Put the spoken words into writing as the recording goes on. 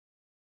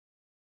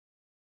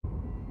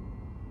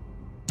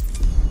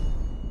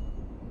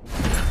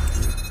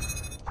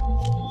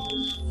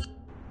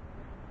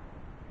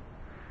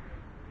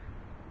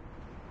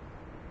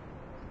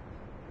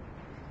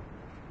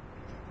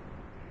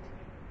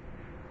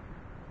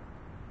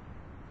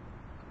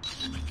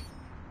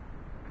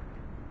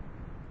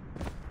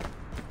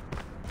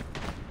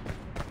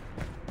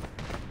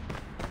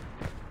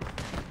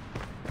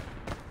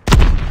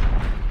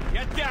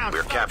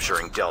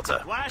capturing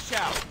Delta. Flash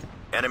out.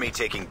 Enemy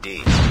taking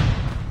D.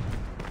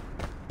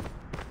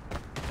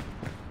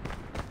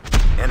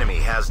 Enemy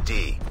has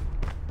D.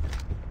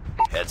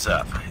 Heads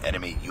up.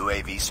 Enemy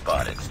UAV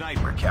spotted.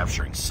 Sniper. We're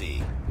capturing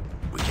C.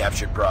 We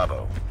captured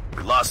Bravo.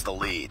 We lost the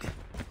lead.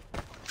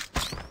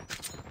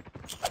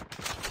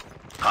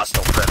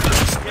 Hostile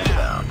predators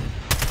inbound.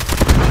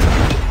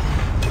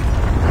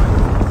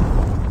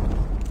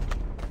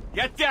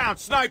 Get down,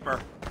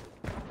 sniper.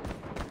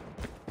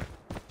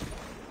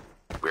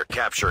 We're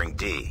capturing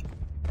D.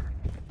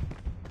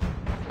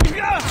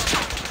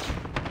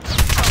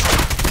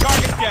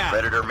 Target down.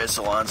 Predator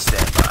missile on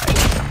standby.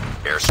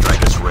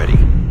 Airstrike is ready.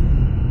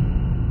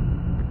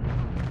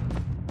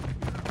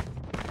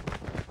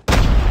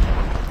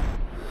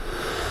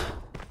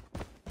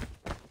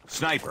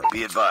 Sniper.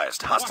 Be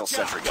advised, hostile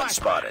sentry gun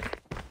spotted.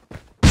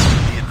 Be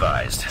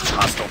advised,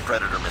 hostile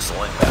predator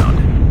missile inbound.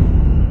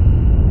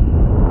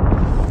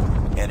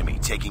 Enemy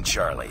taking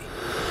Charlie.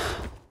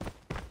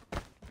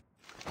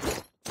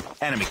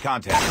 Enemy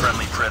contact.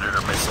 Friendly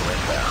predator missile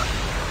inbound.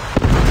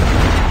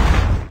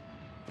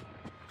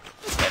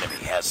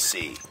 Enemy has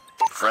C.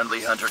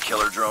 Friendly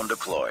hunter-killer drone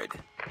deployed.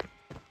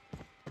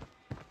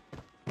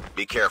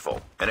 Be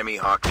careful. Enemy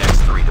Hawk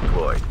X-3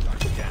 deployed.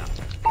 Down.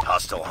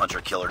 Hostile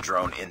hunter-killer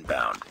drone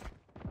inbound.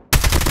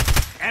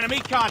 Enemy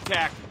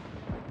contact.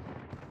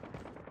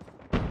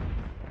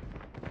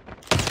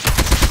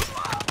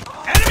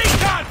 Enemy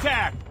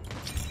contact.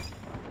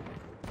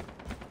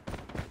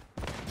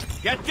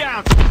 Get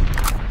down.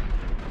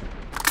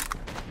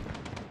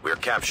 We're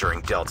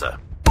capturing Delta.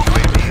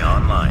 UAV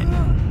online.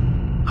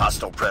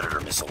 Hostile predator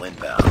missile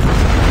inbound.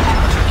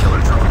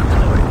 Hunter-killer drone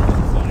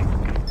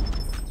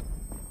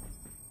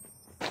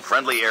deployed.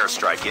 Friendly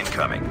airstrike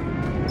incoming.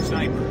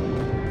 Sniper.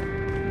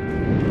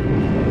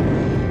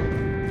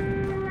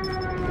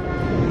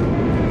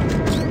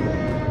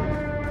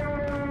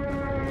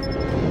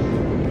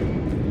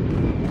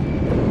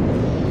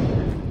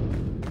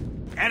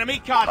 Enemy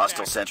contact.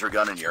 Hostile sentry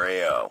gun in your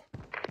AO.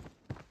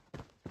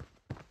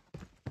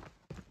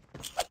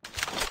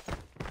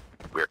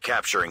 We're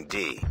capturing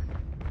D.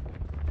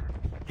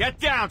 Get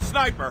down,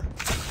 sniper.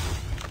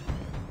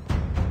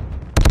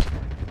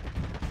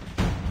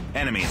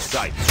 Enemy in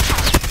sight.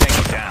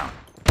 Tango down.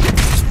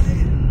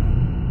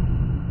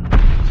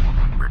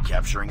 We're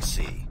capturing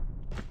C.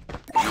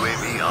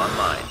 UAV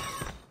online.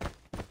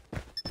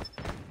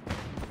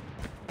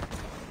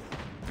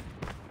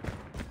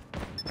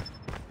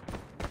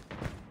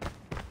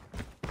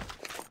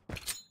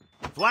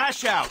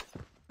 Flash out.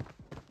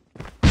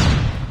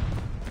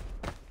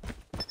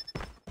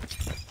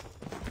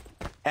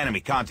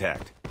 Enemy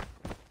contact.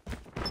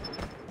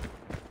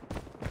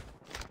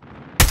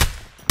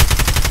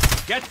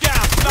 Get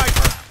down,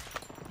 sniper.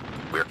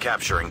 We're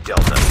capturing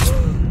Delta.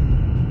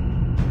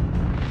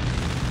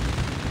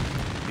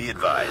 Be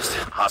advised,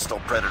 hostile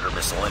predator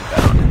missile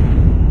inbound.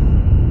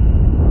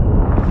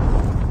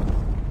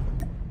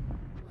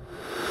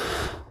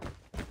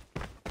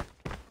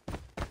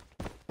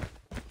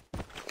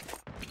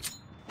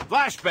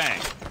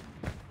 Flashbang.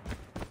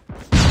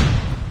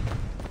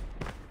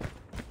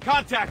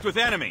 Contact with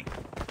enemy.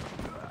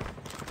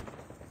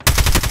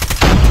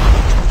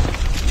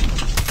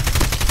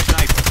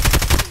 Sniper.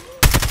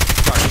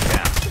 Target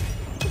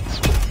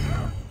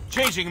down.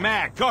 Changing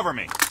mag. Cover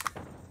me.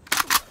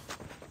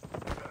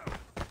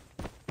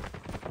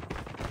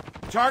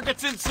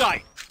 Targets in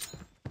sight.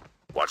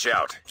 Watch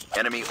out.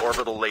 Enemy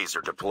orbital laser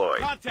deployed.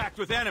 Contact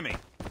with enemy.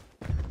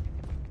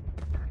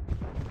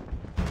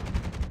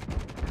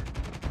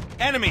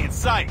 Enemy in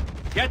sight.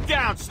 Get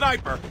down,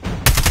 sniper.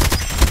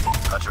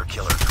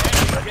 Hunter-killer drone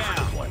ready for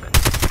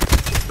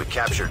deployment. We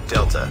captured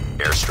Delta.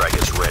 Airstrike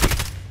is ready.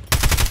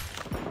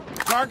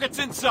 Targets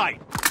in sight.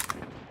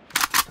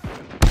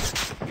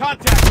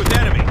 Contact with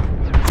enemy.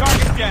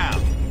 Target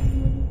down.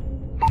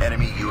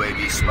 Enemy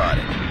UAV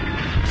spotted.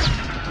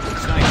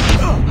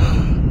 Sniper.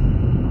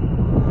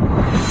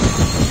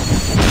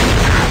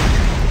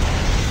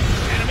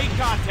 Enemy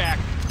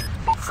contact.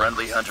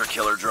 Friendly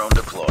hunter-killer drone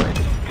deployed.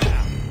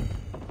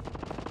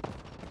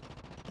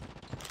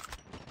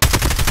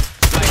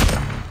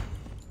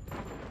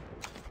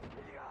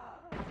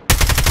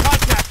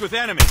 With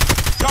enemy.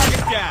 Target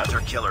down.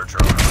 Hunter-killer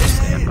drone on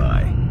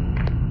standby.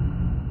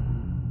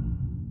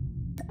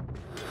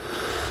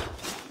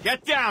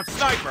 Get down,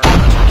 sniper.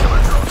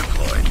 Hunter-killer drone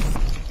deployed.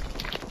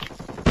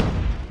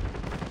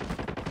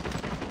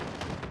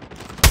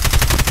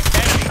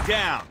 Enemy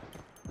down.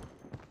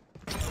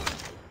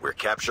 We're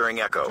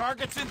capturing Echo.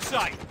 Targets in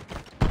sight.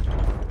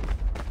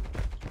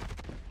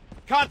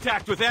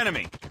 Contact with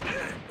enemy.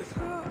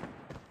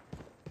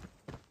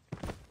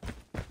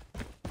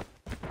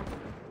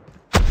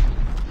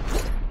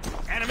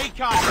 Enemy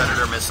contact.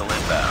 Predator missile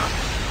inbound.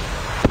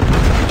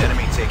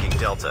 Enemy taking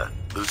Delta.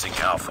 Losing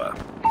Alpha.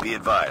 Be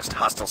advised,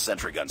 hostile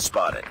sentry gun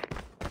spotted.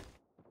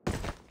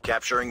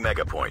 Capturing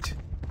Mega Point.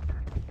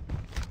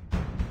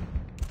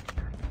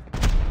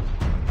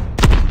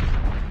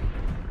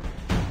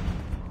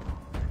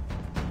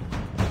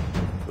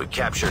 We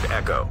captured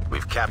Echo.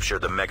 We've captured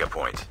the Mega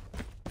Point.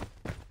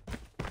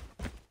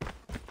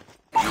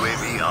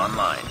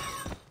 online.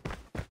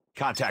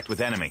 Contact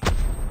with enemy.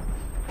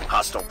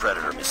 Hostile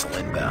Predator missile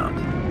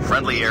inbound.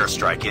 Friendly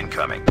airstrike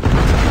incoming.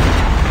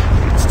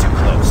 It's too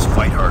close.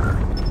 Fight harder.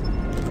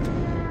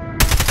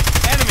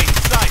 Enemy in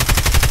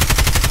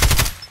sight.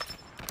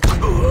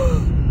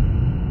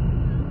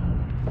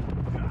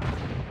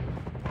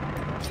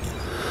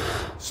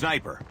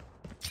 Sniper.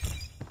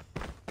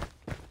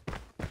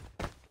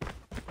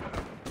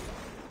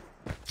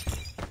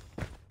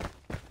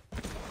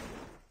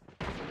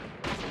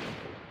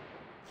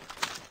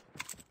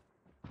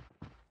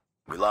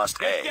 We lost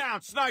Take A.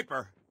 down,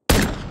 sniper.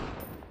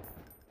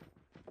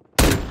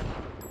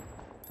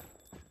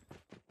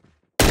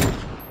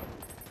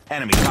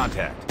 Enemy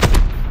contact.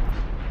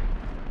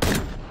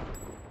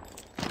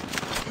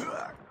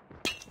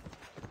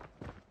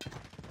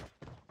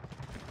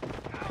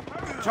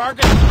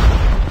 Target.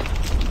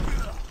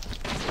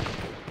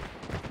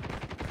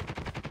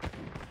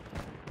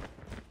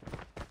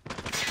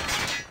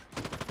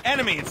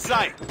 Enemy in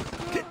sight.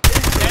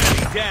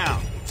 Enemy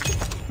down.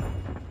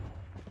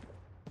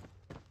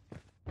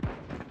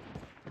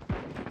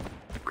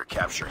 We're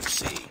capturing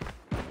C.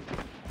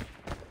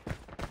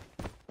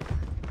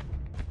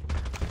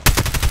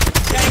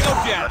 Tango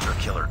down. Hunter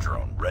killer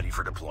drone ready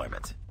for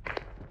deployment.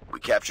 We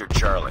captured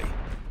Charlie.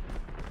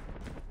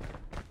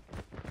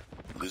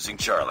 Losing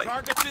Charlie.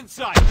 Target's in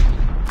sight.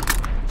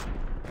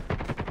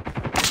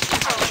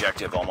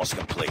 Objective almost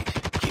complete.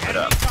 Keep it Enemy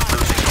up. contact.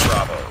 Losing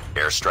Bravo.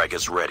 Airstrike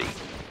is ready.